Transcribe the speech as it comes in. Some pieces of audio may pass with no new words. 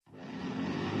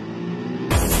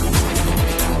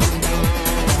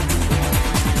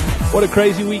What a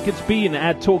crazy week it's been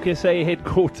at Talk SA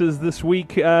headquarters this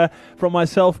week. From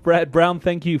myself, Brad Brown,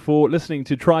 thank you for listening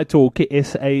to Try Talk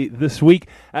SA this week.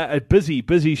 A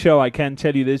busy show, I can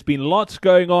tell you. There's been lots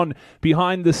going on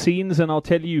behind the scenes, and I'll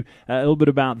tell you a little bit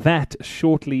about that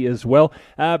shortly as well.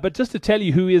 But just to tell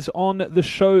you who is on the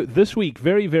show this week,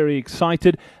 very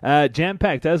excited.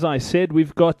 Jam-packed, as I said.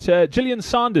 We've got Gillian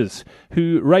Sanders,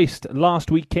 who raced last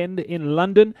weekend in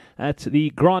London at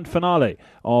the grand finale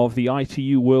of the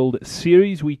ITU World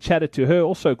Series. We chatted to her,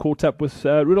 also caught up with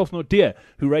Rudolf Nordier,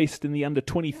 who raced in the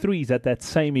under-23s at that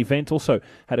same event. Also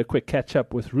had a quick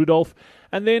catch-up with Rudolf.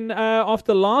 And then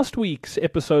after last week's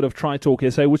episode of Try Talk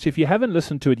SA, which if you haven't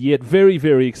listened to it yet, very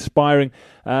inspiring,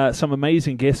 some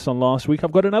amazing guests on last week.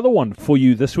 I've got another one for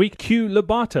you this week. Q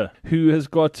Labata, who has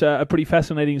got a pretty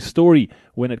fascinating story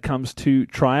when it comes to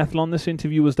triathlon. This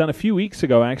interview was done a few weeks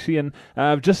ago, actually, and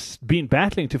I've just been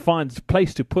battling to find a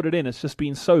place to put it in. It's just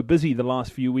been so busy the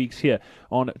last few weeks here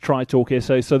on Try Talk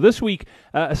SA. So this week,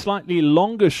 a slightly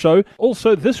longer show.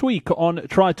 Also this week on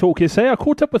Try Talk SA, I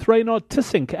caught up with Reynard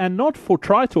Tissink, and not for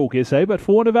Try Talk SA, but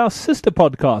for one of our sister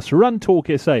podcasts, Run Talk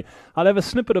SA. I'll have a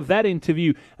snippet of that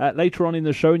interview later on in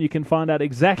the show, and you can find out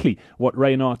exactly what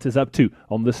Reynard is up to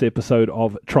on this episode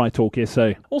of Try Talk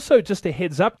SA. Also, just a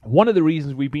heads up, one of the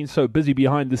reasons we've been so busy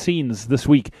behind the scenes this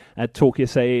week at Talk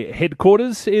SA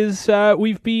headquarters is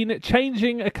we've been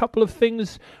changing a couple of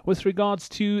things with regards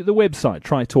to the website,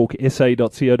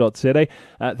 trytalksa.co.za.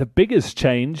 The biggest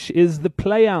change is the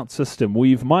playout system.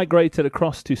 We've migrated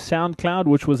across to SoundCloud,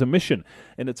 which was a mission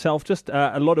in itself, just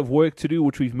a lot of work to do,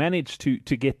 which we've managed to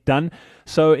get done.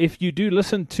 So if you do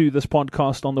listen to this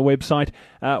podcast on the website,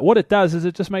 what it does is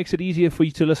it just makes it easier for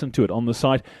you to listen to it on the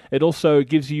site. It also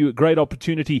gives you a great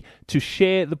opportunity to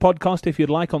share the podcast if you'd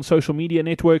like on social media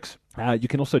networks. You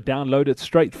can also download it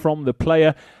straight from the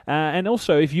player. And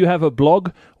also, if you have a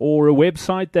blog or a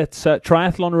website that's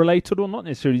triathlon related, or not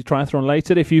necessarily triathlon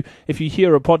related, if you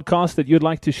hear a podcast that you'd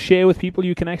like to share with people,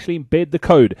 you can actually embed the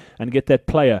code and get that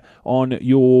player on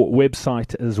your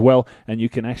website as well. And you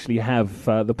can actually have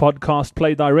the podcast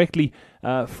play directly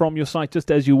from your site,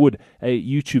 just as you would a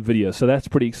YouTube video. So that's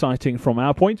pretty exciting from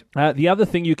our point. The other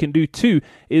thing you can do too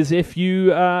is if you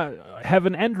have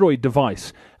an Android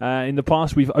device. In the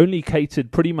past, we've only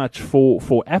catered pretty much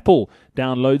for Apple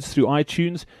downloads through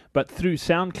iTunes, but through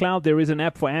SoundCloud, there is an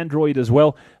app for Android as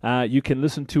well. You can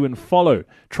listen to and follow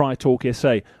Try Talk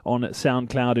SA on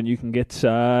SoundCloud, and you can get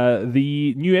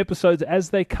the new episodes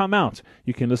as they come out.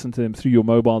 You can listen to them through your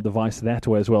mobile device that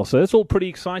way as well. So that's all pretty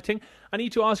exciting. I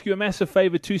need to ask you a massive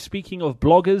favor too, speaking of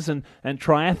bloggers and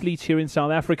triathletes here in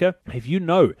South Africa. If you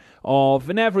know of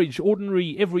an average,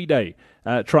 ordinary, everyday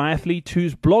triathlete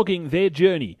who's blogging their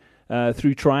journey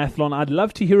through triathlon, I'd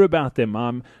love to hear about them.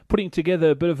 I'm putting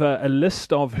together a bit of a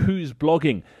list of who's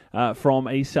blogging from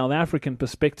a South African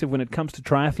perspective when it comes to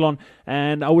triathlon,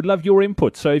 and I would love your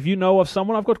input. So if you know of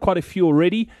someone, I've got quite a few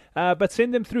already, but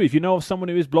send them through. If you know of someone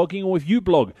who is blogging, or if you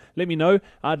blog, let me know.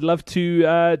 I'd love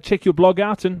to check your blog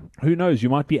out, and who knows, you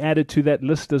might be added to that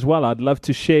list as well. I'd love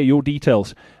to share your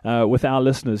details with our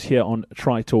listeners here on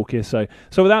Try Talk SA.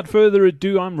 So without further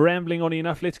ado, I'm rambling on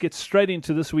enough. Let's get straight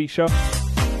into this week's show.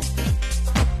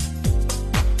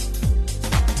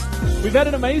 We've had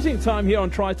an amazing time here on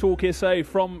Try Talk SA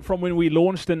from when we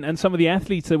launched, and some of the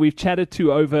athletes that we've chatted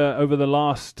to over the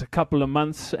last couple of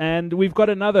months. And we've got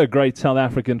another great South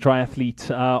African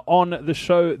triathlete on the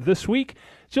show this week.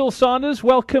 Jill Sanders,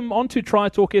 welcome onto Try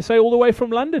Talk SA all the way from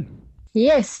London.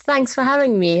 Yes, thanks for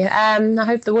having me. I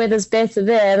hope the weather's better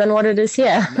there than what it is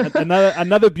here.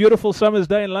 Another beautiful summer's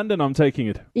day in London, I'm taking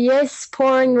it. Yes,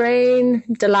 pouring rain,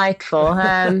 delightful.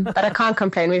 But I can't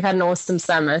complain. We've had an awesome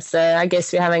summer, so I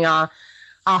guess we're having our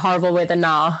horrible weather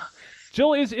now.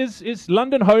 Jill, is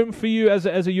London home for you as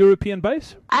a European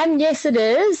base? Yes, it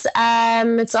is.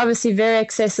 It's obviously very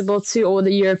accessible to all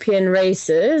the European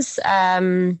races.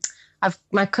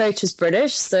 My coach is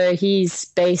British, so he's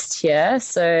based here.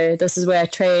 So this is where I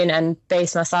train and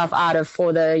base myself out of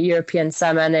for the European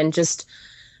summer, and then just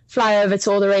fly over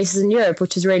to all the races in Europe,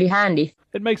 which is really handy.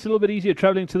 It makes it a little bit easier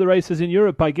traveling to the races in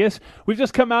Europe, I guess. We've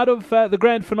just come out of the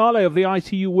grand finale of the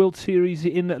ITU World Series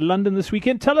in London this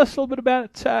weekend. Tell us a little bit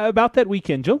about that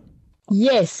weekend, Jill.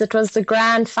 Yes, it was the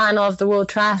grand final of the World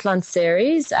Triathlon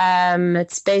Series.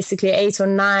 It's basically 8 or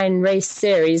 9 race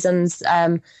series, and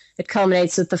it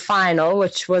culminates with the final,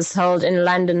 which was held in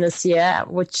London this year,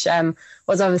 which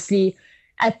was obviously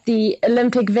at the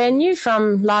Olympic venue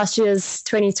from last year's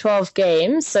 2012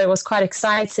 games. So it was quite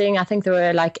exciting. I think there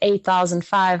were like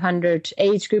 8,500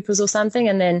 age groupers or something.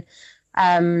 And then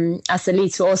us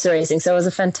elites were also racing. So it was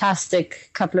a fantastic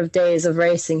couple of days of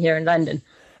racing here in London.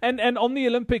 And on the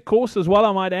Olympic course as well,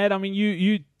 I might add. I mean,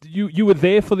 you were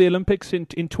there for the Olympics in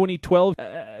 2012.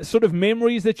 Sort of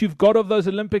memories that you've got of those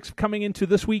Olympics coming into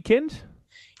this weekend?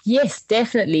 Yes,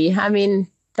 definitely. I mean,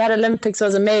 that Olympics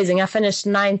was amazing. I finished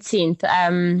 19th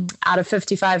out of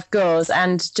 55 girls,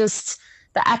 and just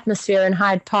the atmosphere in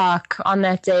Hyde Park on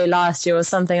that day last year was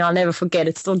something I'll never forget.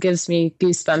 It still gives me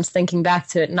goosebumps thinking back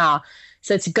to it now.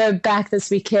 So to go back this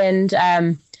weekend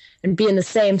and be in the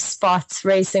same spot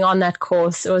racing on that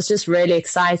course, it was just really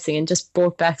exciting and just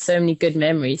brought back so many good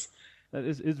memories. That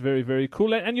is very, very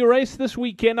cool. And your race this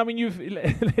weekend, I mean,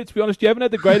 let's be honest, you haven't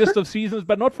had the greatest of seasons,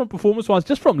 but not from performance-wise,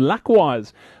 just from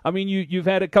luck-wise. I mean, you've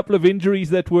had a couple of injuries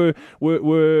that were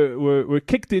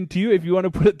kicked into you, if you want to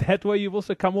put it that way. You've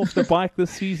also come off the bike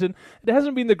this season. It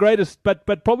hasn't been the greatest, but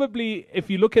probably if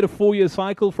you look at a 4-year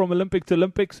cycle from Olympic to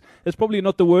Olympics, it's probably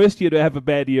not the worst year to have a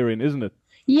bad year in, isn't it?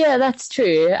 Yeah, that's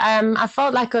true. I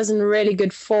felt like I was in really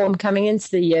good form coming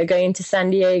into the year, going into San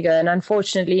Diego, and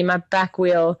unfortunately my back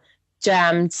wheel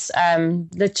jammed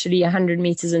literally 100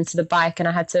 meters into the bike, and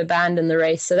I had to abandon the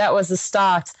race. So that was the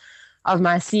start of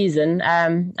my season.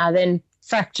 I then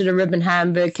fractured a rib in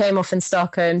Hamburg, came off in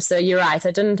Stockholm. So you're right,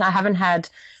 I haven't had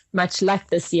much luck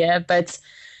this year, but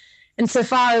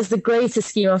insofar as the greater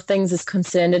scheme of things is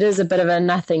concerned, it is a bit of a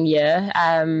nothing year.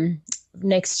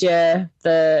 Next year,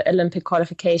 the Olympic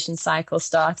qualification cycle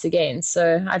starts again.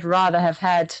 So I'd rather have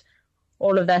had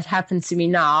all of that happen to me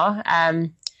now.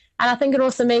 And I think it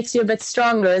also makes you a bit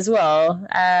stronger as well.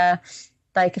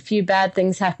 Like a few bad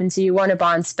things happen to you, you want to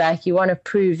bounce back. You want to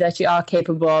prove that you are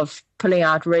capable of pulling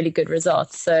out really good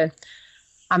results. So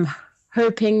I'm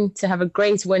hoping to have a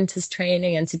great winter's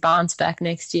training and to bounce back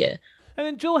next year. And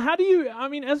then, Jill, how do you, I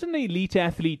mean, as an elite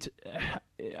athlete,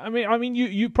 I mean,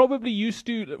 you probably used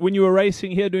to, when you were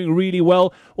racing here, doing really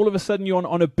well, all of a sudden you're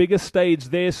on a bigger stage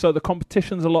there, so the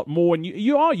competition's a lot more, and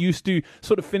you are used to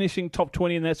sort of finishing top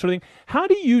 20 and that sort of thing. How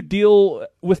do you deal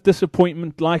with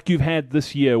disappointment like you've had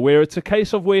this year, where it's a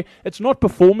case of where it's not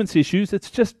performance issues, it's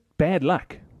just bad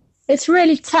luck? It's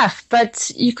really tough,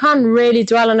 but you can't really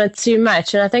dwell on it too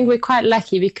much. And I think we're quite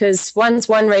lucky because once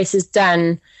one race is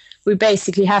done, we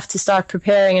basically have to start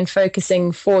preparing and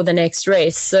focusing for the next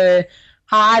race. So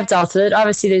how I've dealt with it,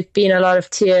 obviously there's been a lot of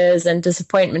tears and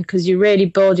disappointment because you really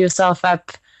build yourself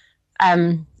up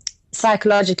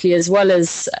psychologically as well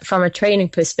as from a training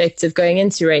perspective going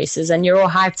into races, and you're all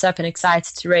hyped up and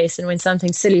excited to race. And when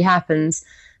something silly happens,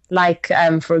 like,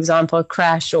 for example, a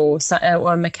crash or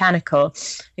mechanical,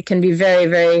 it can be very,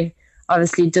 very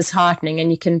obviously disheartening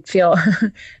and you can feel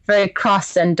very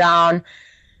cross and down.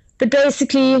 But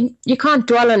basically, you can't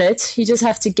dwell on it. You just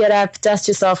have to get up, dust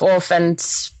yourself off, and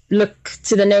look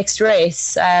to the next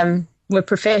race. We're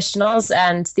professionals,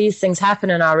 and these things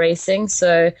happen in our racing.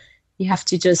 So you have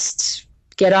to just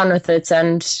get on with it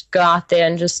and go out there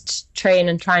and just train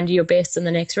and try and do your best in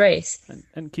the next race.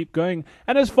 And keep going.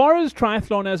 And as far as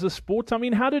triathlon as a sport, I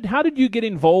mean, how did you get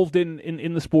involved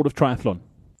in the sport of triathlon?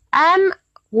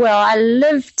 Well, I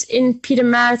lived in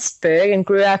Pietermaritzburg and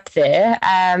grew up there.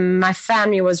 My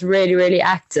family was really, really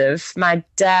active. My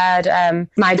dad,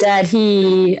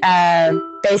 he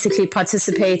basically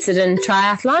participated in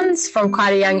triathlons from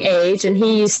quite a young age, and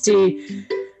he used to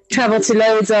travel to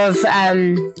loads of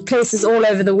places all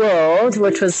over the world,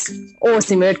 which was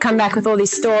awesome. He would come back with all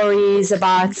these stories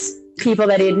about people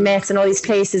that he had met and all these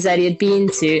places that he had been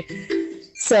to.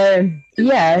 So,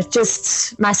 yeah,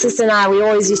 just my sister and I, we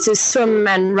always used to swim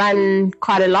and run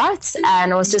quite a lot.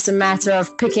 And it was just a matter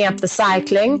of picking up the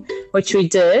cycling, which we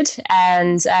did.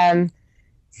 And,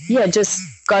 just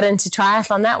got into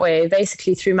triathlon that way,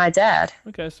 basically through my dad.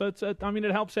 Okay, so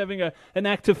it helps having an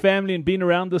active family and being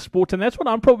around the sport. And that's what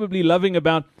I'm probably loving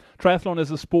about triathlon as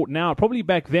a sport now. Probably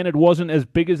back then it wasn't as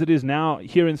big as it is now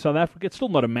here in South Africa. It's still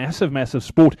not a massive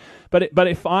sport. But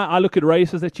if I look at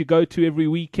races that you go to every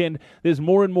weekend, there's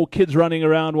more and more kids running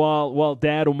around while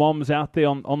dad or mom's out there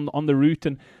on the route.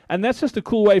 And that's just a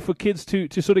cool way for kids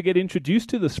to sort of get introduced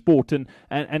to the sport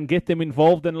and get them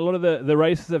involved. And a lot of the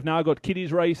races have now got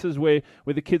kiddies races where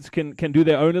the kids can do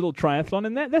their own little triathlon.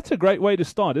 And that's a great way to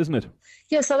start, isn't it?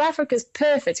 Yeah, South Africa's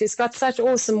perfect. It's got such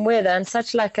awesome weather and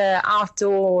such like a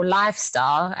outdoor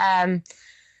lifestyle.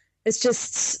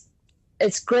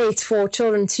 It's great for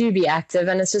children to be active,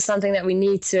 and it's just something that we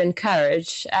need to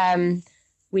encourage.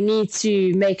 We need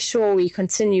to make sure we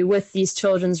continue with these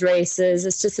children's races.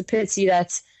 It's just a pity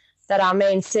that our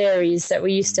main series that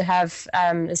we used to have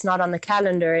is not on the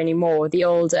calendar anymore. The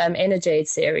old Energade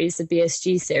series, the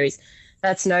BSG series,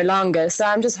 that's no longer. So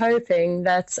I'm just hoping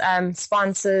that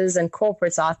sponsors and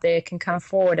corporates out there can come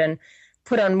forward and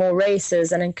put on more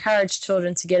races and encourage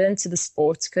children to get into the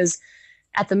sport, because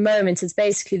at the moment, it's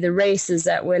basically the races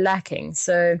that we're lacking.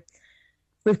 So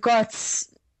we've got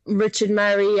Richard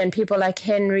Murray and people like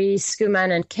Henry,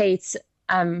 Schoeman and Kate,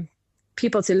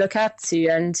 people to look up to,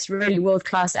 and really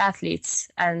world-class athletes.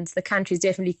 And the country is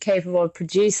definitely capable of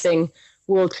producing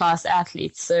world-class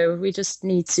athletes. So we just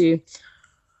need to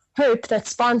hope that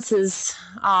sponsors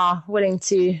are willing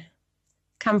to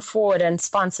come forward and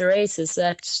sponsor races so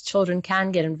that children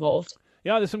can get involved.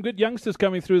 Yeah, there's some good youngsters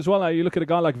coming through as well. You look at a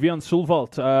guy like Vian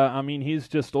Sulvalt. I mean, he's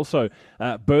just also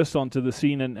burst onto the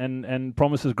scene and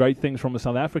promises great things from a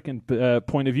South African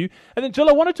point of view. And then, Jill,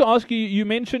 I wanted to ask you, you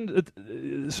mentioned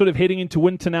sort of heading into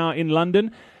winter now in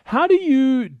London. How do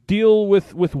you deal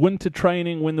with winter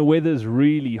training when the weather's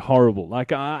really horrible?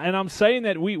 Like, and I'm saying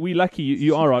that we lucky,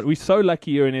 you are right, we're so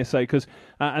lucky here in SA because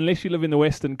unless you live in the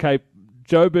Western Cape,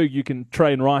 Joburg, you can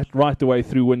train right the way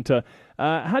through winter.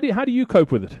 How do you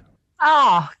cope with it?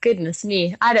 Oh, goodness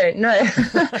me. I don't know.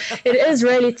 It is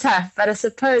really tough. But I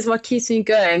suppose what keeps me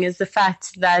going is the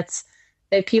fact that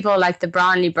there are people like the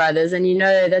Brownlee brothers, and you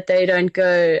know that they don't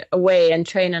go away and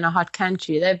train in a hot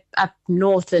country. They're up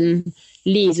north in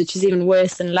Leeds, which is even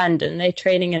worse than London. They're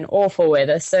training in awful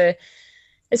weather. So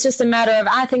it's just a matter of,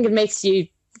 I think it makes you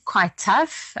quite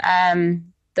tough.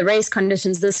 The race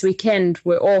conditions this weekend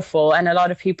were awful, and a lot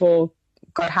of people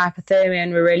got hypothermia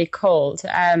and were really cold.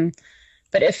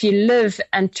 But if you live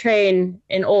and train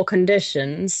in all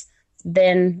conditions,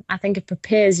 then I think it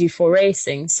prepares you for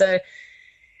racing. So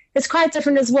it's quite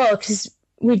different as well because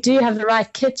we do have the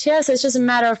right kit here. So it's just a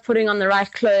matter of putting on the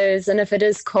right clothes. And if it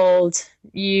is cold,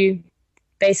 you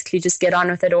basically just get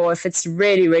on with it. Or if it's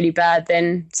really, really bad,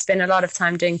 then spend a lot of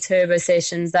time doing turbo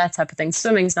sessions, that type of thing.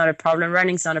 Swimming's not a problem.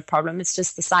 Running's not a problem. It's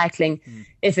just the cycling.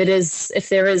 If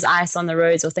there is ice on the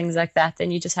roads or things like that,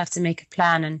 then you just have to make a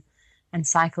plan and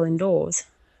cycle indoors.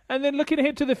 And then looking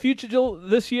ahead to the future, Jill,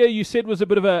 this year you said was a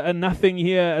bit of a nothing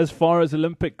year as far as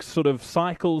Olympic sort of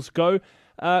cycles go.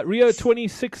 Rio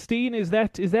 2016, is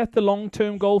that the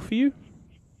long-term goal for you?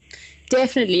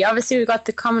 Definitely. Obviously, we've got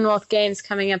the Commonwealth Games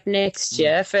coming up next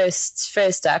year,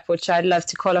 first up, which I'd love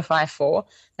to qualify for.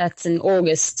 That's in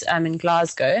August in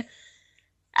Glasgow.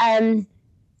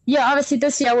 Obviously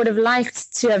this year I would have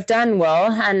liked to have done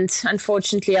well, and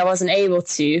unfortunately I wasn't able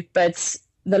to, but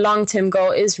the long-term goal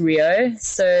is Rio,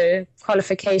 so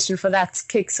qualification for that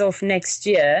kicks off next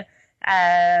year.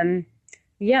 And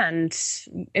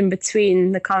in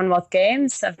between the Commonwealth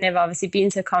Games, I've never obviously been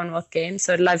to a Commonwealth Games,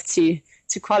 so I'd love to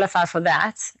qualify for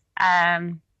that.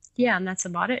 And that's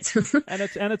about it. and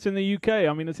it's in the UK.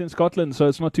 I mean, it's in Scotland, so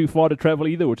it's not too far to travel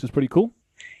either, which is pretty cool.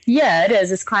 Yeah, it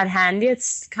is. It's quite handy.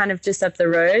 It's kind of just up the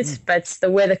road, but the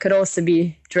weather could also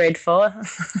be dreadful.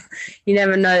 You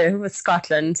never know with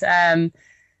Scotland.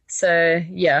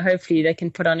 Hopefully they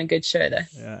can put on a good show there.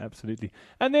 Yeah, absolutely.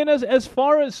 And then as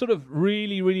far as sort of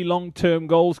really, really long-term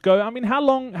goals go, I mean, how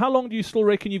long do you still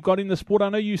reckon you've got in the sport? I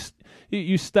know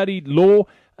you studied law.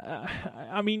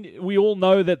 I mean, we all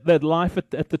know that life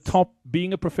at the top,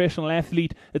 being a professional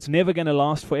athlete, it's never going to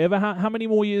last forever. How many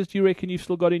more years do you reckon you've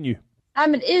still got in you?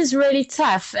 It is really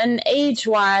tough. And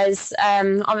age-wise,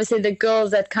 obviously the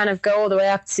girls that kind of go all the way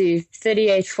up to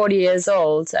 38, 40 years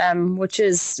old, which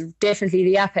is definitely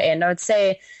the upper end. I would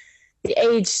say the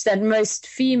age that most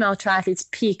female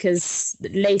triathletes peak is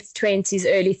late 20s,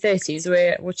 early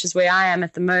 30s, which is where I am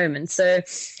at the moment. So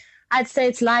I'd say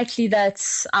it's likely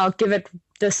that I'll give it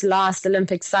this last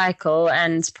Olympic cycle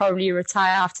and probably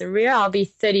retire after Rio. I'll be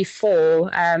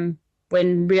 34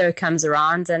 when Rio comes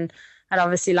around, and I'd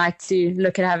obviously like to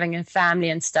look at having a family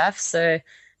and stuff. So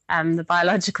the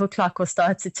biological clock will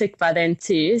start to tick by then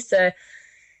too. So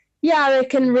I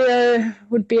reckon Rio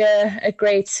would be a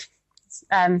great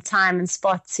time and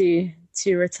spot to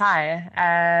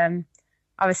retire.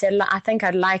 Obviously, I think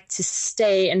I'd like to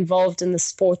stay involved in the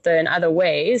sport though in other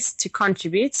ways to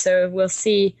contribute. So we'll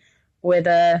see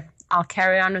whether I'll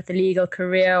carry on with the legal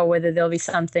career or whether there'll be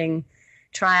something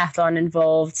triathlon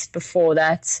involved before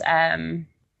that.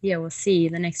 We'll see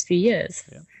the next few years.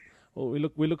 Yeah. Well,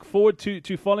 we look forward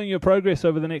to following your progress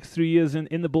over the next 3 years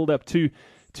in the build-up to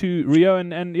Rio.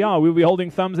 And we'll be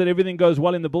holding thumbs that everything goes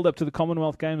well in the build-up to the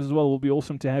Commonwealth Games as well. It will be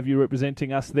awesome to have you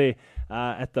representing us there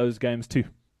at those games too.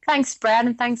 Thanks, Brad,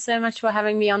 and thanks so much for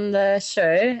having me on the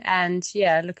show. And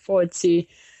look forward to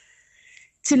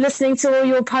listening to all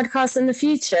your podcasts in the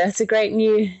future. It's a great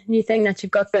new thing that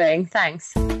you've got going.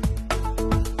 Thanks.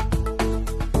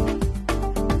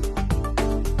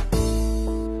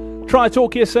 Try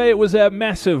Talk SA, it was a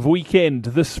massive weekend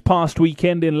this past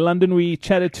weekend in London. We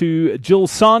chatted to Jill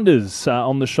Sanders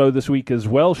on the show this week as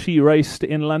well. She raced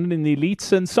in London in the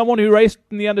elites, and someone who raced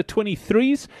in the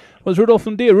under-23s was Rudolf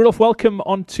Ndiya. Rudolf, welcome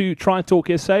on to Try Talk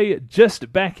SA,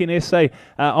 just back in SA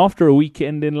after a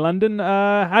weekend in London.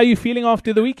 How are you feeling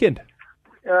after the weekend?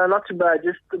 Not too bad,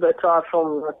 just a bit tired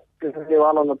from getting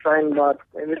one on the plane, but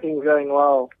everything's going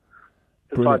well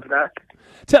despite that.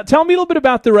 Tell me a little bit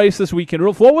about the race this weekend,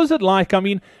 Rudolf. What was it like? I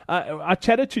mean, I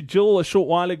chatted to Jill a short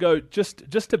while ago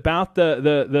just about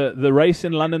the race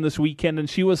in London this weekend, and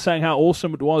she was saying how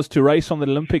awesome it was to race on the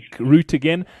Olympic route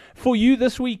again. For you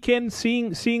this weekend,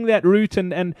 seeing that route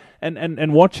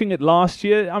and watching it last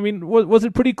year, I mean, was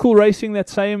it pretty cool racing that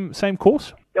same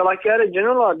course? Yeah, like you had a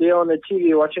general idea on the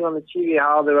TV, watching on the TV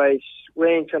how the race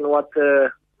went and what the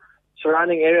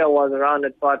surrounding area was around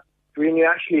it, but when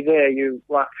you're actually there, you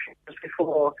like just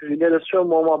before, because we did a swim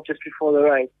warm up just before the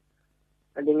race,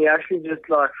 and then you actually just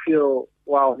like feel,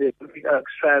 wow, the Olympic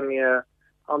Oaks here,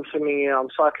 I'm swimming here, I'm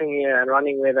cycling here, and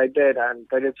running where they did, and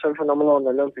they did so phenomenal on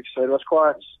the Olympics. So it was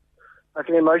quite like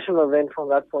an emotional event from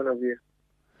that point of view.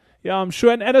 Yeah, I'm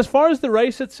sure. And as far as the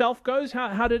race itself goes,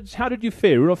 how did you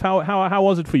fare, Rudolf? How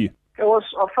was it for you?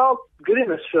 I felt good in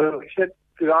the swim, except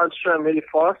the guys swam really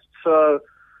fast, so.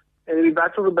 And we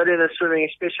battled a bit in the swimming,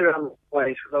 especially around the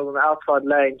waist, because I was on the outside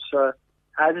lane. So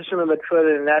I had to swim a bit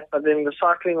further than that. But then the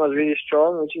cycling was really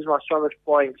strong, which is my strongest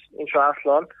point in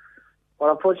triathlon. But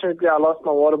unfortunately, I lost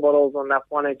my water bottles on lap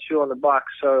 1 and 2 on the bike.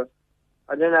 So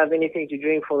I didn't have anything to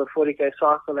drink for the 40K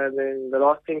cycle. And then the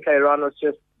last 10K run was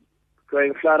just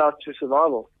going flat out to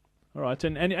survival. All right,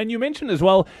 and you mentioned as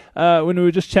well when we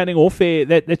were just chatting off air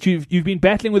that you've been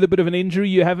battling with a bit of an injury.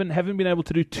 You haven't been able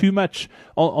to do too much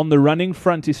on the running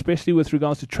front, especially with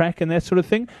regards to track and that sort of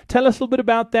thing. Tell us a little bit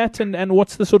about that and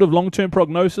what's the sort of long-term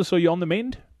prognosis? Are you on the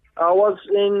mend? I was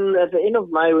at the end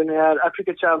of May when we had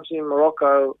Africa Champs in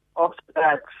Morocco. After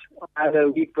that, I had a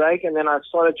week break and then I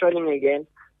started training again.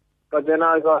 But then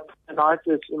I got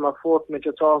tendinitis in my fourth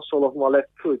metatarsal of my left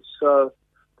foot. So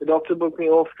the doctor booked me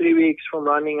off 3 weeks from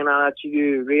running, and I had to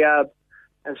do rehab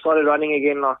and started running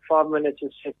again, like 5 minutes a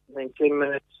set, then 10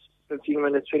 minutes, 15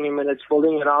 minutes, 20 minutes,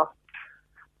 building it up.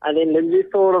 And then Lindsay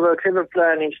thought of a clever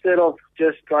plan. Instead of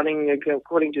just running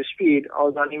according to speed, I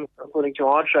was running according to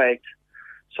heart rate.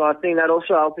 So I think that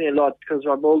also helped me a lot because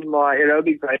I built my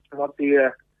aerobic rate a lot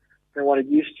bigger than what it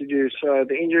used to do. So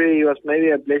the injury was maybe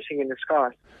a blessing in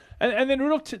disguise. And then,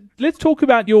 Rudolf, let's talk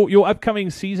about your upcoming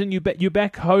season. You're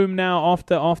back home now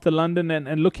after London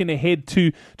and looking ahead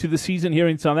to the season here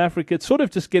in South Africa. It's sort of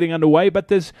just getting underway, but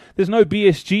there's no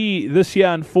BSG this year,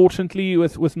 unfortunately,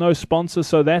 with no sponsor.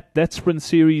 So that sprint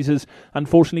series has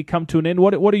unfortunately come to an end.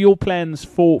 What are your plans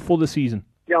for the season?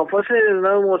 Yeah, unfortunately, there's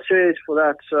no more series for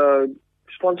that. So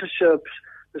sponsorships,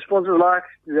 the sponsors like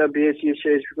the BSG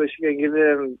series because you can give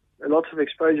them lots of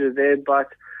exposure there, but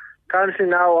currently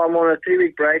now I'm on a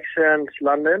 3-week break since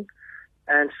London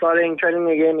and starting training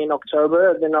again in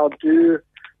October. Then I'll do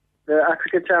the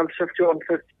Africa Champs 50 on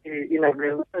 50 in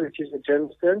November, which is at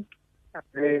Germiston. And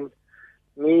then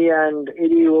me and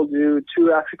Eddie will do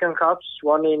 2 African Cups,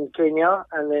 one in Kenya,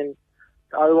 and then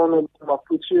the other one will be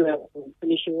Maputo, and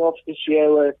finishing off this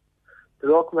year with the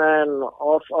Rockman,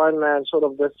 off Ironman sort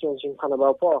of distance in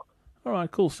Carnival Park. All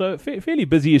right, cool. So fairly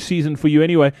busy season for you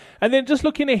anyway. And then just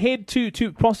looking ahead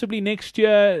to possibly next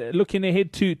year, looking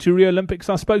ahead to Rio Olympics.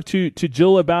 I spoke to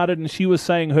Jill about it, and she was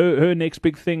saying her next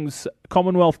big thing's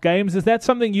Commonwealth Games. Is that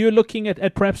something you're looking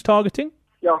at perhaps targeting?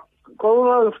 Yeah,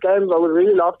 Commonwealth Games, I would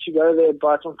really love to go there,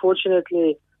 but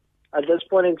unfortunately, at this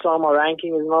point in time, our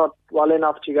ranking is not well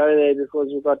enough to go there because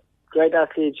we've got great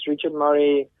athletes, Richard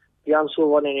Murray, Jan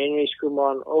Sullivan and Henry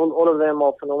Skuman. All of them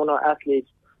are phenomenal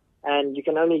athletes. And you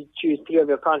can only choose 3 of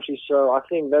your countries, so I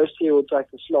think those 3 will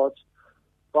take the slots.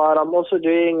 But I'm also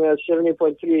doing a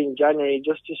 70.3 in January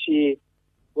just to see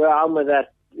where I'm with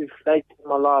that. If they take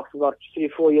my life about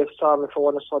 3-4 years' time, if I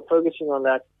want to start focusing on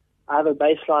that, I have a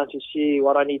baseline to see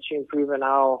what I need to improve and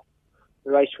how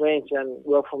the race went and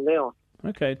work from there on.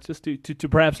 Okay, just to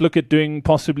perhaps look at doing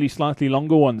possibly slightly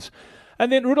longer ones.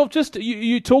 And then, Rudolf, just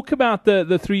you talk about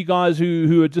the 3 guys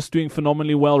who are just doing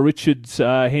phenomenally well, Richards,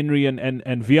 Henry, and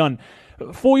Vian.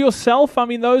 For yourself, I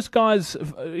mean, those guys,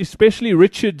 especially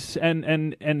Richards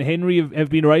and Henry, have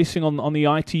been racing on the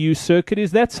ITU circuit. Is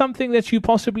that something that you're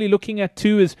possibly looking at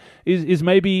too, is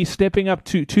maybe stepping up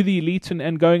to the elite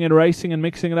and going and racing and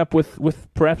mixing it up with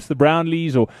perhaps the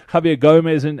Brownlees or Javier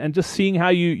Gomez and just seeing how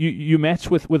you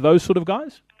match with those sort of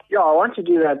guys? Yeah, I want to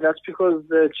do that. That's because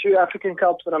the 2 African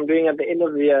Cups that I'm doing at the end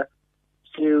of the year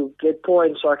to get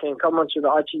points so I can come onto the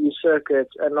ITU circuit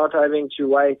and not having to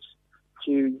wait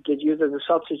to get used as a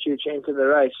substitute to enter the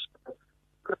race.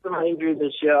 Because of my injury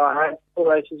this year, I had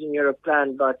 4 races in Europe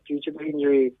planned, but due to the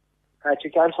injury, I had to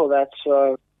cancel that.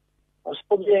 So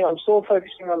I'm still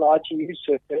focusing on the ITU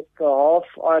circuit. The half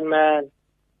Ironman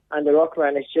and the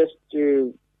Rockman is just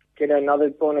to get another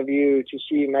point of view to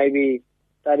see maybe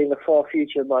that in the far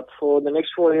future. But for the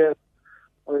next 4 years,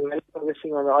 I'm mainly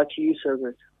focusing on the ITU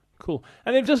circuit. Cool.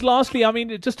 And then just lastly, I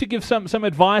mean, just to give some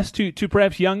advice to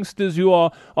perhaps youngsters who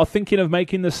are thinking of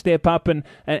making the step up and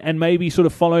maybe sort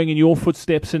of following in your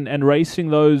footsteps and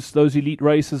racing those elite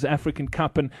races, African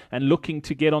Cup, and looking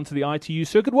to get onto the ITU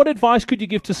circuit. What advice could you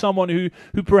give to someone who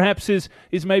perhaps is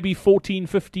maybe 14,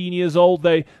 15 years old?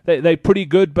 They're pretty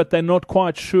good, but they're not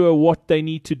quite sure what they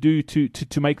need to do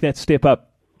to make that step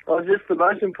up. Well, just the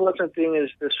most important thing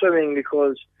is the swimming,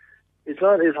 because it's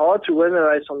hard to win a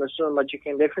race on the swim, but you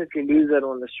can definitely lose it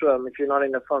on the swim if you're not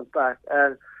in the front pack.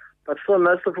 But for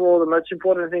most of all, the most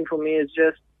important thing for me is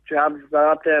just to go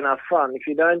out there and have fun. If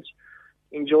you don't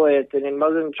enjoy it, then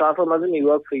triathlon mustn't be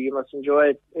work for you. You must enjoy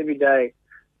it every day.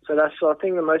 So that's, I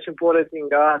think, the most important thing.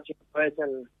 Go out, enjoy it,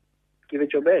 and give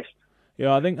it your best.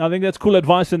 Yeah, I think that's cool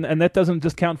advice, and that doesn't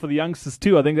just count for the youngsters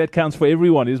too. I think that counts for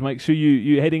everyone. Is make sure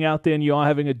you're heading out there and you are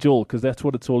having a jewel, because that's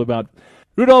what it's all about.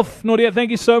 Rudolf Nordia, thank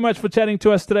you so much for chatting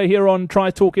to us today here on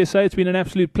Tri Talk SA. It's been an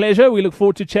absolute pleasure. We look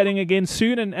forward to chatting again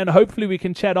soon, and hopefully we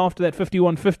can chat after that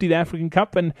 5150, the African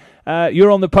Cup, and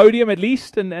you're on the podium at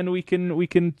least, and we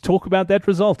can talk about that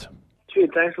result.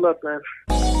 Sweet, thanks a lot, man.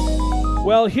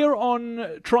 Well, here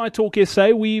on Tri Talk SA,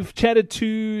 we've chatted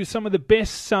to some of the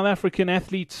best South African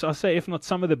athletes. I say, if not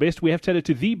some of the best, we have chatted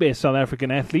to the best South African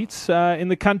athletes in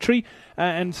the country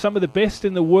and some of the best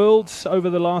in the world over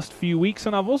the last few weeks.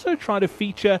 And I've also tried to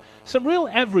feature some real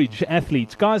average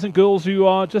athletes, guys and girls who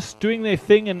are just doing their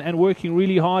thing and working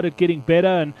really hard at getting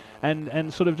better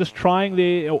and sort of just trying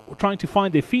to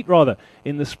find their feet, rather,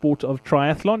 in the sport of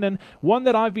triathlon. And one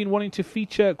that I've been wanting to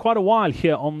feature quite a while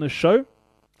here on the show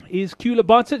is Q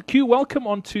Labatsit. Q, welcome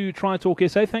on to Tri Talk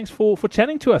SA. Thanks for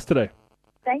chatting to us today.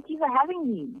 Thank you for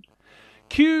having me.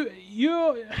 Q,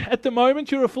 at the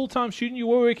moment, you're a full-time student. You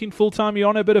were working full-time. You're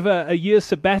on a bit of a year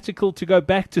sabbatical to go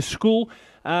back to school.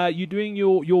 You're doing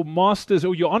your master's,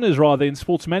 or your honors rather, in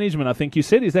sports management, I think you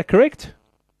said. Is that correct?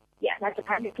 Yeah, that's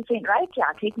 100% right. Yeah,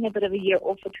 taking a bit of a year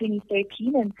off for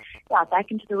 2013 and back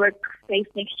into the workspace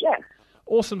next year.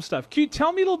 Awesome stuff. Q,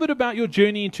 tell me a little bit about your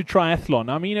journey into triathlon.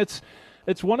 I mean,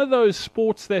 it's one of those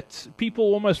sports that people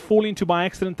almost fall into by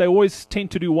accident. They always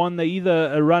tend to do one. They're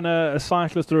either a runner, a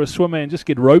cyclist, or a swimmer, and just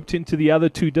get roped into the other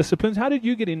two disciplines. How did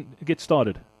you get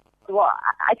started? Well,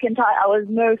 I can tell I was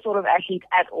no sort of athlete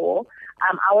at all.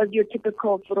 I was your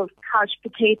typical sort of couch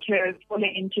potato,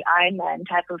 falling into Ironman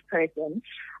type of person.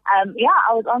 I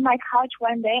was on my couch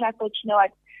one day and I thought,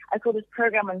 I saw this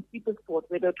program on Supersport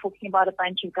where they were talking about a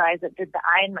bunch of guys that did the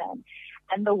Ironman.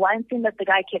 And the one thing that the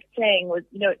guy kept saying was,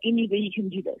 anybody can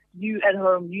do this. You at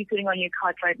home, you sitting on your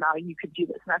couch right now, you could do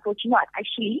this. And I thought,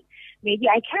 actually, maybe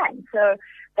I can. So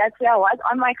that's where I was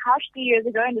on my couch 3 years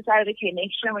ago and decided, okay,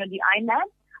 next year I'm going to do Ironman.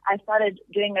 I started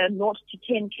doing a 0 to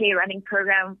 10K running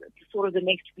program sort of the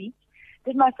next week.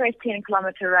 Did my first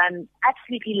 10-kilometer run,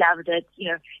 absolutely loved it.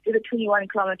 Did a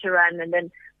 21-kilometer run, and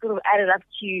then sort of added up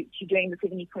to doing the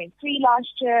 70.3 last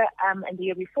year and the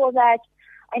year before that.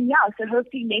 And so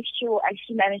hopefully next year we'll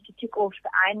actually manage to tick off the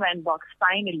Ironman box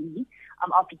finally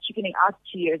after chickening out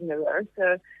 2 years in a row.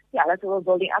 So that's what we're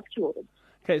building up towards.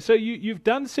 Okay, so you've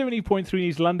done 70.3 in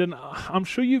East London. I'm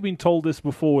sure you've been told this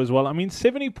before as well. I mean,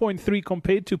 70.3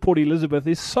 compared to Port Elizabeth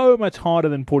is so much harder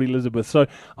than Port Elizabeth. So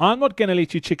I'm not going to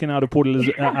let you chicken out of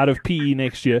out of PE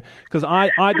next year, because I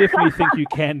definitely think you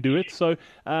can do it. So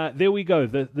there we go.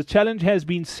 The challenge has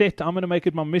been set. I'm going to make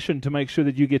it my mission to make sure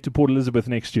that you get to Port Elizabeth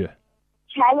next year.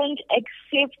 Challenge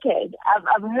accepted.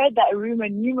 I've heard that rumor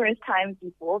numerous times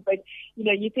before, but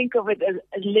you think of it as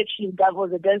literally double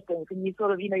the distance, and you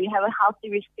sort of you have a healthy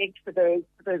respect for those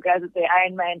guys with their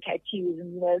Ironman tattoos,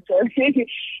 and so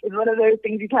it's one of those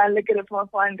things you kind of look at it from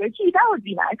afar and go, gee, that would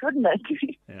be nice, wouldn't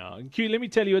it? Yeah, Q, let me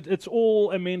tell you, it's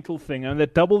all a mental thing, and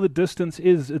that double the distance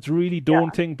it's really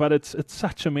daunting, but it's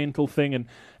such a mental thing,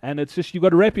 and it's just you've got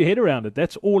to wrap your head around it.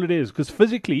 That's all it is, because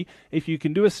physically, if you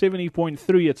can do a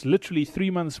 70.3, it's literally 3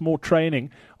 months more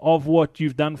training of what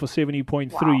you've done for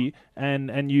 70.3, wow.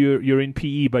 and you're in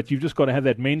PE, but you've just got to have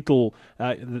that mental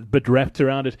bit wrapped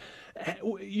around it.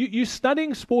 You're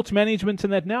studying sports management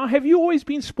and that now. Have you always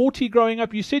been sporty growing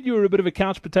up? You said you were a bit of a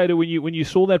couch potato when you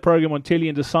saw that program on telly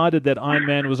and decided that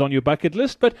Ironman was on your bucket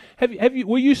list, but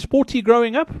were you sporty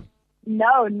growing up?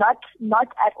 No, not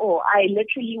at all. I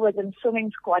literally was in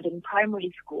swimming squad in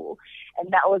primary school, and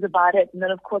that was about it. And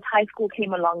then, of course, high school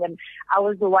came along, and I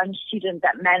was the one student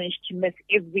that managed to miss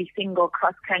every single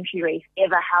cross-country race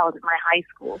ever held at my high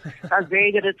school. So I was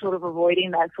very good at sort of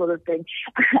avoiding that sort of thing.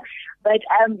 But,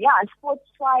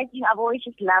 sports-wise, I've always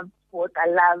just loved sports. I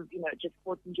love, just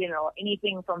sports in general.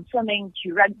 Anything from swimming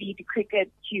to rugby to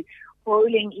cricket to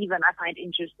bowling even I find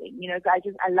interesting. So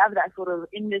I love that sort of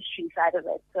industry side of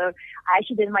it. So I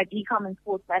actually did my BCom in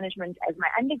sports management as my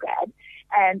undergrad,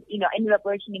 and ended up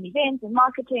working in events and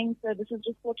marketing. So this is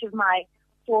just sort of my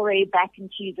foray back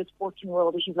into the sporting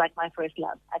world, which is like my first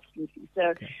love, absolutely. So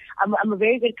okay. I'm a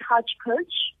very good couch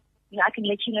coach. I can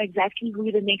let you know exactly who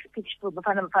the next pitch for the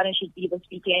Fun should be this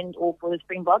weekend or for the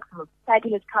Springboks. I'm a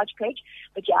fabulous couch coach.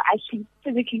 But yeah, actually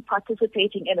physically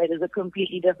participating in it is a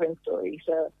completely different story.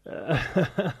 So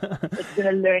it's been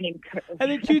a learning curve.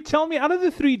 And then you tell me, out of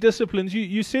the three disciplines,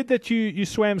 you said that you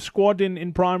swam squad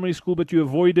in primary school, but you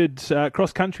avoided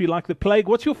cross-country like the plague.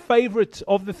 What's your favorite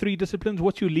of the three disciplines?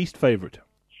 What's your least favorite?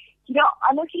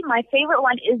 Honestly, my favorite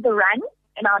one is the run.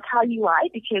 And I'll tell you why,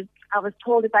 because I was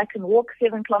told if I can walk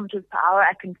 7 kilometers per hour,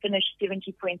 I can finish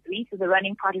 70.3. So the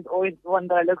running part is always the one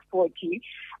that I look forward to.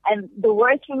 And the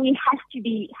worst for me has to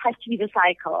be the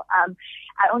cycle.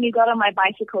 I only got on my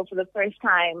bicycle for the first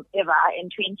time ever in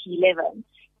 2011.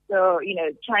 So,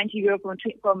 trying to go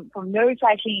from no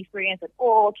cycling experience at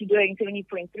all to doing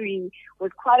 70.3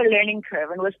 was quite a learning curve,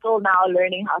 and we're still now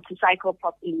learning how to cycle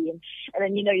properly. And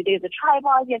then, there's the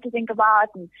tri-bars you have to think about,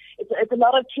 and it's a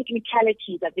lot of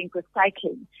technicalities, I think, with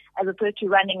cycling, as opposed to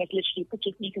running. It's literally put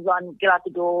your sneakers on, get out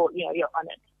the door, you're on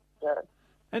it. So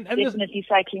and definitely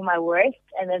cycling my worst,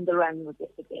 and then the run was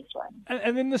the best one.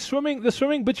 And then the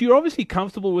swimming, but you're obviously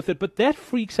comfortable with it, but that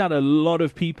freaks out a lot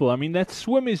of people. I mean, that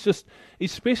swim is just,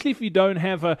 especially if you don't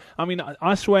have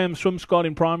I swam swim squad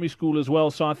in primary school as well,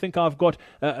 so I think I've got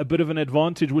a bit of an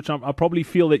advantage, which I probably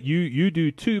feel that you do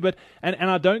too, but and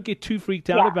I don't get too freaked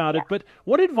out about it. But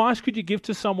what advice could you give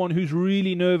to someone who's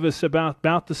really nervous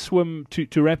about the swim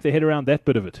to wrap their head around that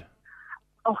bit of it?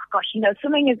 Oh gosh,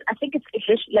 swimming is, I think it's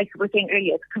just like we were saying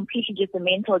earlier, it's completely just a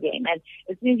mental game. And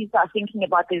as soon as you start thinking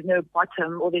about there's no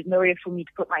bottom or there's nowhere for me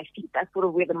to put my feet, that's sort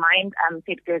of where the mind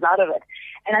set goes out of it.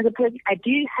 And as a person, I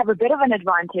do have a bit of an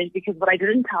advantage, because what I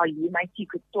didn't tell you, my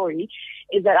secret story,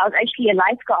 is that I was actually a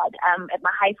lifeguard. At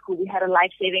my high school, we had a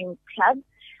life-saving club.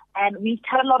 And we've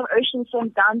had a lot of ocean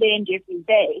swims down there in Jeffreys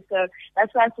Bay. So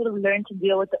that's why I sort of learned to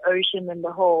deal with the ocean and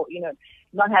the whole,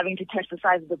 not having to touch the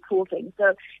sides of the pool thing.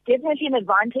 So definitely an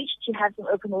advantage to have some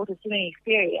open water swimming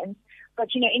experience. But,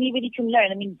 anybody can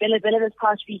learn. I mean, Bella this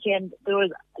past weekend, there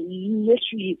was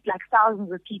literally like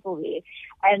thousands of people there.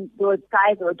 And there were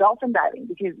guys that were dolphin diving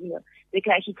because, they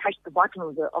can actually touch the bottom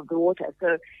of the water.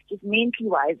 So just mentally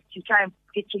wise, to try and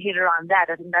get your head around that,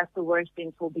 I think that's the worst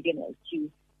thing for beginners, to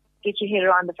get your head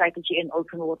around the fact that you're in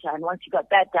open water. And once you got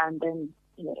that done, then,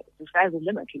 the sky's the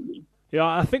limit, really. Yeah,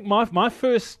 I think my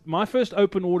first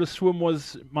open water swim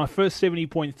was my first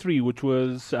 70.3, which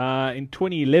was in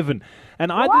 2011,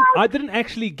 and I didn't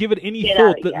actually give it any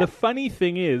thought. The funny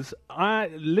thing is, I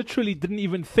literally didn't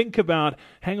even think about,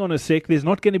 hang on a sec, there's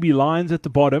not going to be lines at the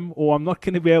bottom, or I'm not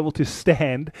going to be able to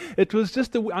stand. It was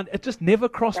just it just never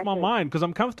crossed my mind, because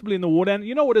I'm comfortable in the water, and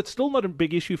you know what? It's still not a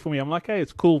big issue for me. I'm like, hey,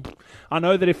 it's cool. I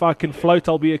know that if I can float,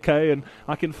 I'll be okay, and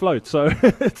I can float, so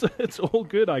it's all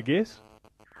good, I guess.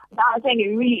 No, I'm saying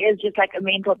it really is just like a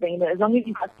mental thing. As long as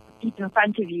you've got feet in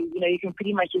front of you, you can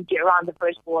pretty much just get around the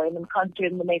first board and then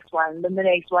concentrate on the next one, then the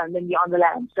next one, then you're on the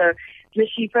land. So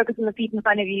literally focus on the feet in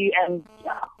front of you, and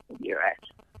you're right.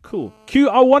 Cool. Q,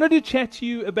 I wanted to chat to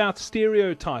you about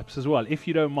stereotypes as well, if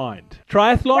you don't mind.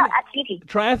 Triathlon, yeah, absolutely.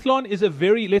 Triathlon is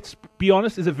let's be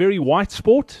honest, is a very white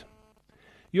sport.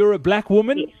 You're a black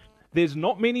woman. Yes. There's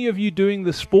not many of you doing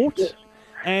the sport. Yes.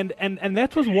 And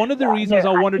that was one of the reasons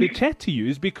I wanted to chat to you,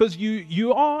 is because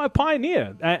you are a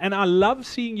pioneer, and I love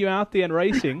seeing you out there and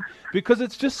racing because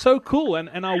it's just so cool.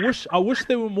 And I wish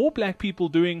there were more black people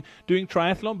doing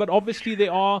triathlon, but obviously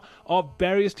there are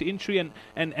barriers to entry, and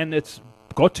it's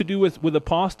got to do with the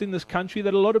past in this country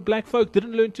that a lot of black folk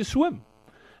didn't learn to swim.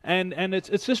 And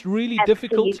it's just really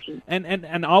difficult,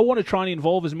 and I want to try and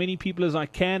involve as many people as I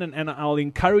can, and I'll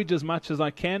encourage as much as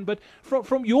I can. But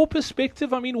from your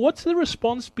perspective, I mean, what's the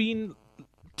response been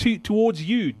towards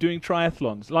you doing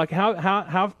triathlons? Like how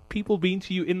have people been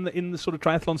to you in the sort of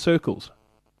triathlon circles?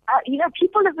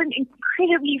 people have been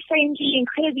incredibly friendly,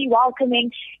 incredibly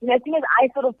welcoming. As soon as I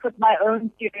sort of put my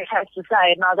own stereotypes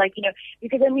aside, and I was like,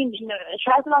 because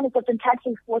triathlon is a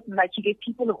fantastic sport, and like you get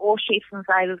people of all shapes and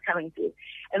sizes coming through.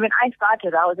 And when I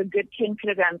started, I was a good 10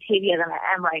 kilograms heavier than I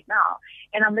am right now.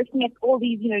 And I'm looking at all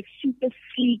these, super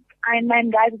sleek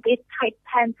Ironman guys with their tight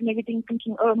pants and everything,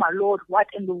 thinking, oh my Lord, what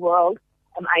in the world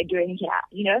am I doing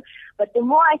here? But the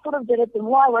more I sort of did it, the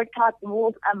more I worked out, the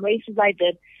more races I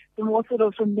did, the more sort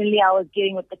of familiar I was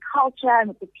getting with the culture and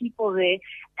with the people there.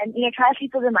 And,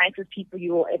 triathletes are the nicest people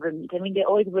you will ever meet. I mean, they're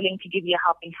always willing to give you a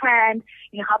helping hand,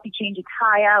 help you change a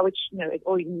tire, which, is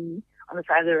always me on the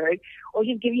side of the road, or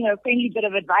just give, a friendly bit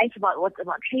of advice about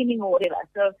training or whatever.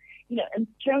 So, in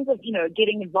terms of,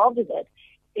 getting involved with it,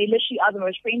 they literally are the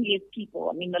most friendliest people.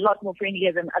 I mean, a lot more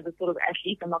friendlier than other sort of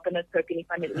athletes. I'm not going to poke any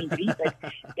fun at anybody, but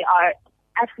they are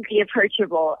absolutely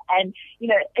approachable. And,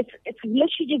 it's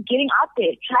literally just getting out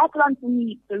there. Triathlon for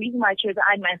me, the reason why I chose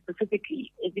Ironman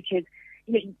specifically is because,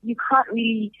 you can't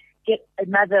really get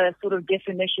another sort of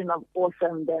definition of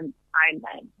awesome than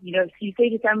Ironman. So you say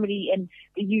to somebody in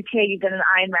the UK, you've done an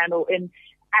Ironman, or in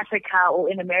Africa or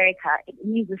in America, it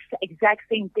means the exact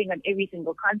same thing on every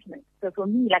single continent. So for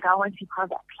me, I want to be part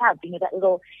of that club, that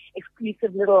little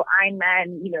exclusive little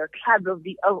Ironman, club of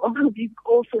these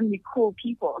awesomely cool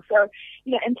people. So,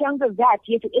 in terms of that,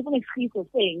 yes, it is an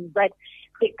exclusive thing, but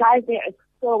the guys there are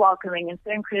so welcoming and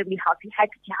so incredibly happy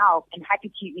to help and happy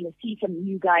to, see some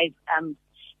new guys,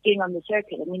 getting on the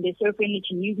circuit. I mean, they're so friendly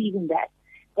to newbies and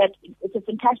that it's a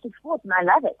fantastic sport and I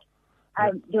love it.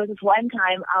 There was this one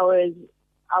time I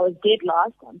was dead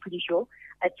last, I'm pretty sure,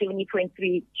 at 70.3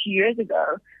 2 years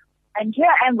ago. And here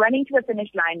I am running to the finish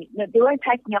line. They weren't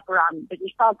packing up around me, but you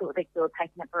felt like they were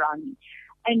packing up around me.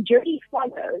 And Jodie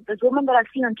Swallow, this woman that I've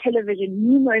seen on television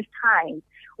numerous times,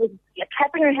 was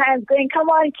clapping her hands, going, come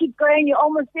on, keep going, you're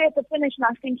almost there at the finish. And I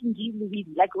was thinking, geez, Louise,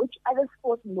 which other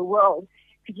sport in the world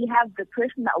could you have the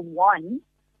person that won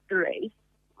the race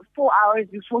 4 hours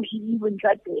before he even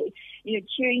got there,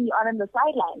 cheering you on the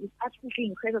sidelines? It's absolutely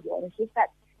incredible. And it's just that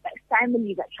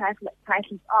family that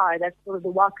triathletes are, that's sort of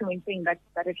the welcoming thing that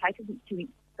attracted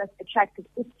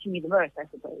it to me the most, I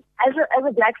suppose. As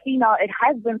a black female, it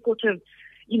has been sort of,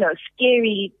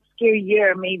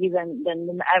 scarier maybe than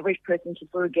the average person to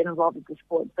sort of get involved with the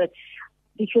sport. But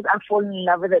because I've fallen in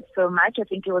love with it so much, I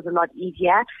think it was a lot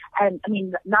easier. And I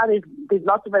mean, now there's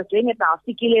lots of us doing it now.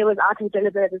 Sikile was out with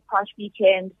Delaware this past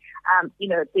weekend.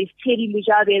 There's Teddy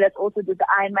Lujar there that also did the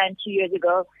Ironman 2 years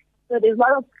ago. So there's a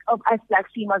lot of us black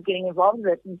females getting involved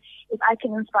with it. And if I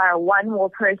can inspire one more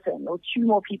person or two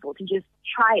more people to just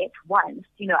try it once,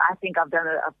 I think I've done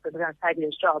a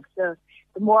fabulous job. So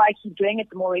the more I keep doing it,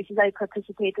 the more races I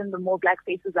participate in, the more black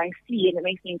faces I see. And it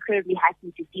makes me incredibly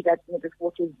happy to see that the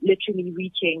sport is literally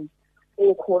reaching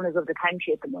all corners of the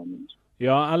country at the moment.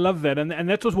 Yeah, I love that, and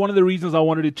that was one of the reasons I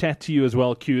wanted to chat to you as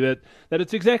well, Q. That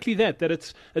it's exactly that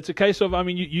it's a case of, I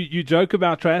mean, you joke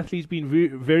about triathletes being very,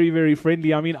 very, very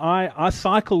friendly. I mean, I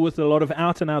cycle with a lot of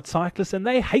out and out cyclists, and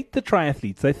they hate the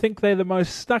triathletes. They think they're the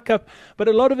most stuck up, but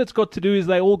a lot of it's got to do is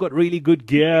they all got really good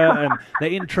gear and they're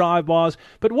in tri bars.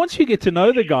 But once you get to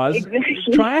know the guys, exactly.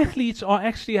 Triathletes are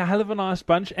actually a hell of a nice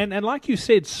bunch, and like you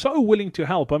said, so willing to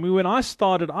help. I mean, when I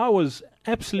started, I was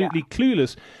absolutely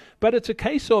clueless. But it's a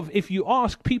case of, if you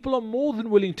ask, people are more than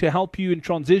willing to help you in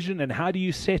transition and how do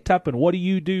you set up and what do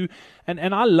you do.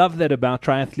 And I love that about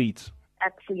triathletes.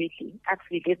 Absolutely.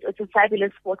 It's a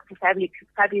fabulous sport. It's a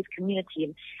fabulous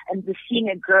community. And the seeing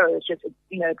it grow is just,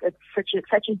 it's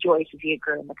such a joy to see it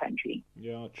grow in the country.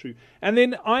 Yeah, true. And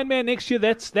then Ironman next year,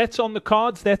 that's on the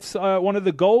cards. That's one of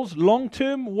the goals. Long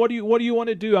term, what do you want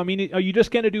to do? I mean, are you just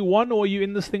going to do one, or are you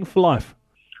in this thing for life?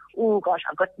 Oh gosh,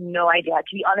 I've got no idea.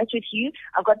 To be honest with you,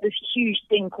 I've got this huge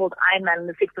thing called Ironman on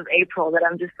the 6th of April that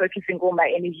I'm just focusing all my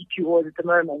energy towards at the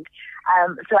moment.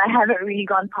 So I haven't really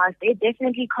gone past it.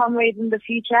 Definitely comrades in the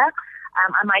future.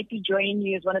 I might be joining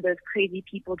you as one of those crazy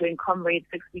people doing comrades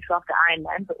 6 weeks after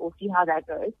Ironman, but we'll see how that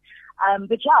goes.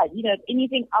 But yeah,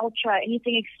 anything ultra,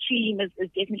 anything extreme is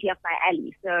definitely up my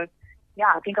alley. So yeah,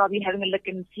 I think I'll be having a look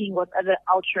and seeing what other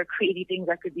ultra crazy things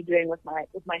I could be doing with my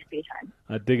spare time.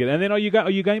 I dig it. And then are you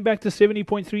going back to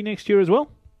 70.3 next year as well?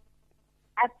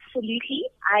 Absolutely.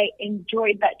 I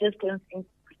enjoyed that distance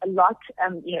a lot.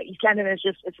 East London is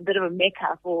it's a bit of a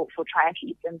mecca for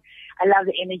triathletes, and I love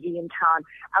the energy in town.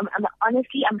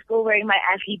 Honestly, I'm still wearing my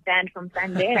athlete band from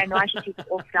Sunday. I know I should take it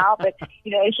off now, but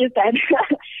it's just that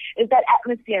it's that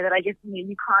atmosphere that I just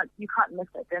you can't miss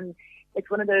it, and it's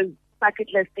one of those bucket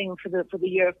list thing for the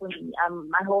year for me.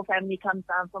 My whole family comes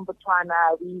down from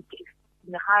Botswana. We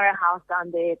hire a house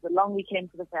down there. It's a long weekend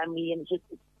for the family, and it's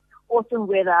awesome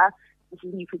weather. this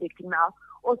is me predicting now.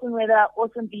 Awesome weather,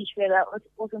 awesome beach weather,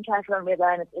 awesome triathlon weather,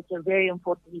 and it's a very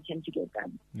important weekend to get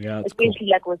done. Yeah, especially cool.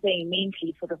 like we're saying,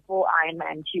 mainly for the full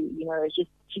Ironman too. You know, it's just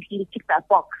if you tick that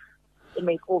box, it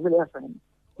makes all the difference.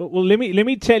 Well, let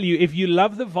me tell you, if you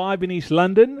love the vibe in East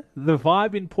London, the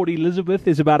vibe in Port Elizabeth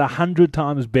is about 100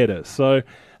 times better. So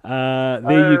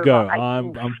there you go.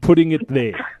 I'm putting it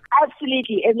there.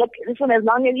 Absolutely. And look, listen, as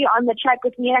long as you're on the track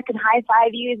with me, I can high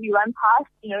five you as you run past,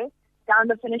 down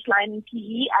the finish line in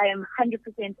PE. I am 100%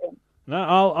 in.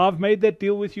 No, I've made that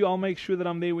deal with you. I'll make sure that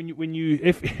I'm there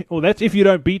that's if you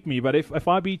don't beat me. But if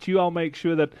I beat you, I'll make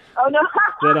sure that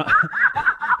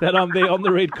that I'm there on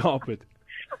the red carpet.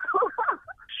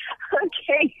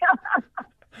 Okay.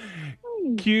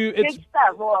 Q, good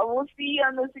stuff. Well, we'll see you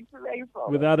on the 6th of April.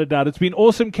 Without a doubt. It's been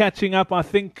awesome catching up. I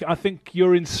think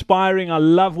you're inspiring. I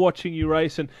love watching you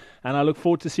race, and I look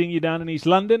forward to seeing you down in East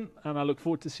London, and I look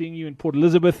forward to seeing you in Port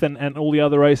Elizabeth and all the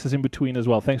other races in between as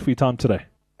well. Thanks for your time today.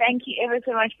 Thank you ever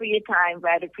so much for your time,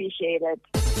 Brad. Appreciate it.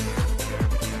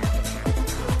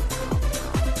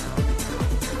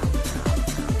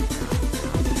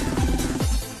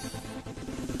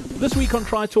 This week on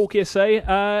Tri Talk SA,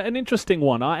 an interesting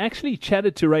one. I actually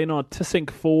chatted to Reynard Tissink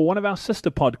for one of our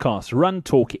sister podcasts, Run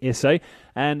Talk SA,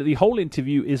 and the whole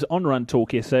interview is on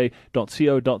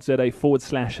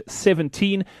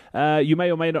runtalksa.co.za/17. You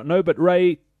may or may not know, but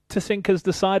Ray Tissink has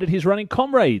decided he's running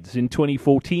Comrades in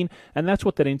 2014, and that's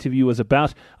what that interview was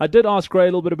about. I did ask Ray a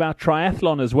little bit about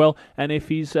triathlon as well, and if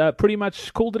he's pretty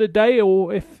much called it a day,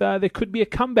 or if there could be a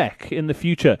comeback in the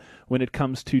future when it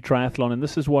comes to triathlon, and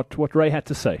this is what Ray had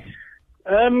to say.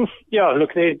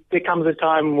 Look, there comes a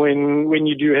time when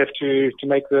you do have to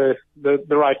make the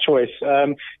right choice.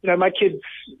 My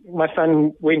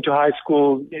son went to high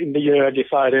school in the year I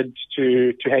decided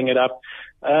to hang it up.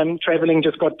 Traveling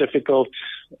just got difficult.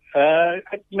 I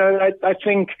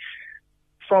think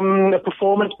from a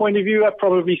performance point of view, I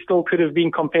probably still could have been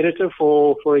competitive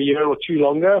for a year or two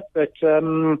longer, but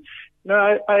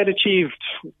I had achieved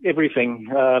everything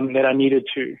that I needed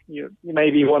to.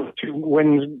 Maybe 1 or 2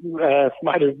 wins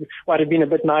might have been a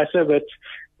bit nicer, but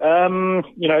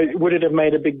would it have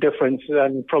made a big difference?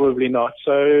 Probably not.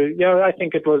 So I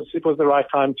think it was the right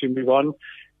time to move on,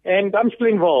 and I'm still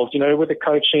involved. With the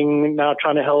coaching now,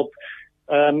 trying to help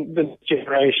the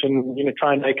generation,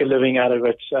 try and make a living out of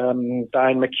it.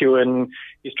 Diane McEwen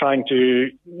is trying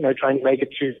to make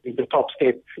it to the top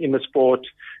step in the sport.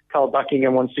 Carl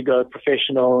Buckingham wants to go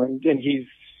professional, and he's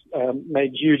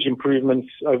made huge improvements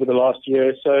over the last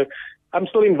year. So I'm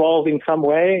still involved in some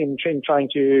way in trying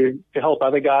to help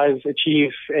other guys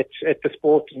achieve at the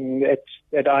sport and at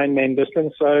Ironman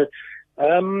distance. So,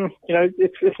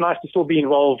 it's nice to still be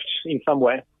involved in some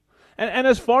way. And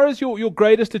as far as your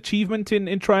greatest achievement in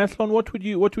triathlon, what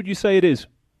would you say it is?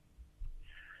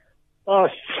 Oh,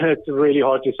 it's really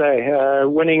hard to say.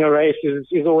 Winning a race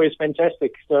is always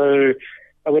fantastic. So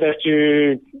I would have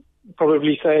to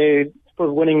probably say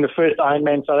winning the first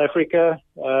Ironman South Africa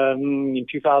in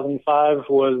 2005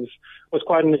 was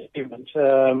quite an achievement.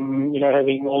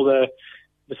 Having all the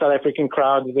South African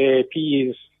crowds there,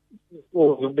 PEs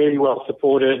all very well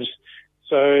supported.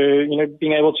 So,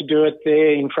 being able to do it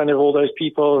there in front of all those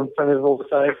people, in front of all the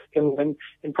South Africans,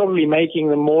 and probably making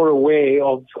them more aware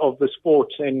of the sport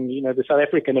and, the South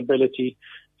African ability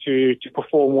to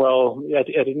perform well at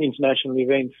an international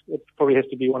event. It probably has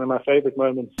to be one of my favorite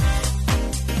moments.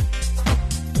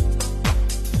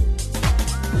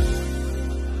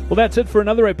 Well, that's it for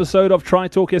another episode of Tri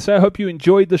Talk SA. I hope you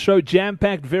enjoyed the show.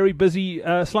 Jam-packed, very busy,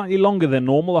 slightly longer than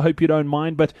normal. I hope you don't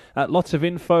mind, but lots of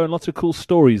info and lots of cool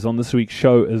stories on this week's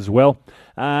show as well.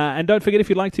 And don't forget, if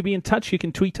you'd like to be in touch, you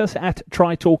can tweet us at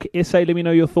TriTalkSA. Let me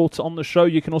know your thoughts on the show.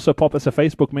 You can also pop us a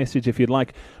Facebook message if you'd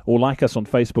like, or like us on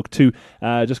Facebook too.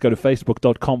 Just go to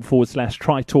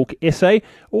facebook.com/TriTalkSA.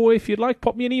 Or if you'd like,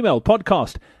 pop me an email,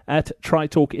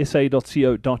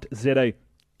 podcast@tritalksa.co.za.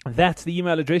 That's the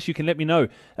email address. You can let me know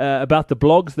about the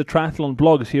blogs, the triathlon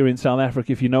blogs here in South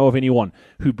Africa. If you know of anyone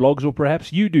who blogs, or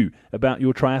perhaps you do, about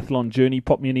your triathlon journey,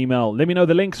 pop me an email. Let me know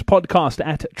the links,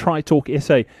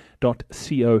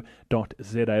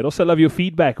 podcast@tritalksa.co.za. I'd also love your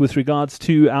feedback with regards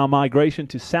to our migration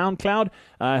to SoundCloud.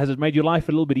 Has it made your life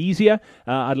a little bit easier?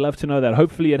 I'd love to know that.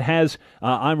 Hopefully it has.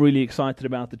 I'm really excited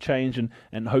about the change, and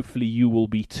hopefully you will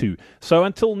be too. So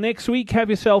until next week,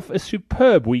 have yourself a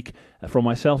superb week. From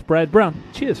myself, Brad Brown.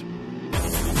 Cheers.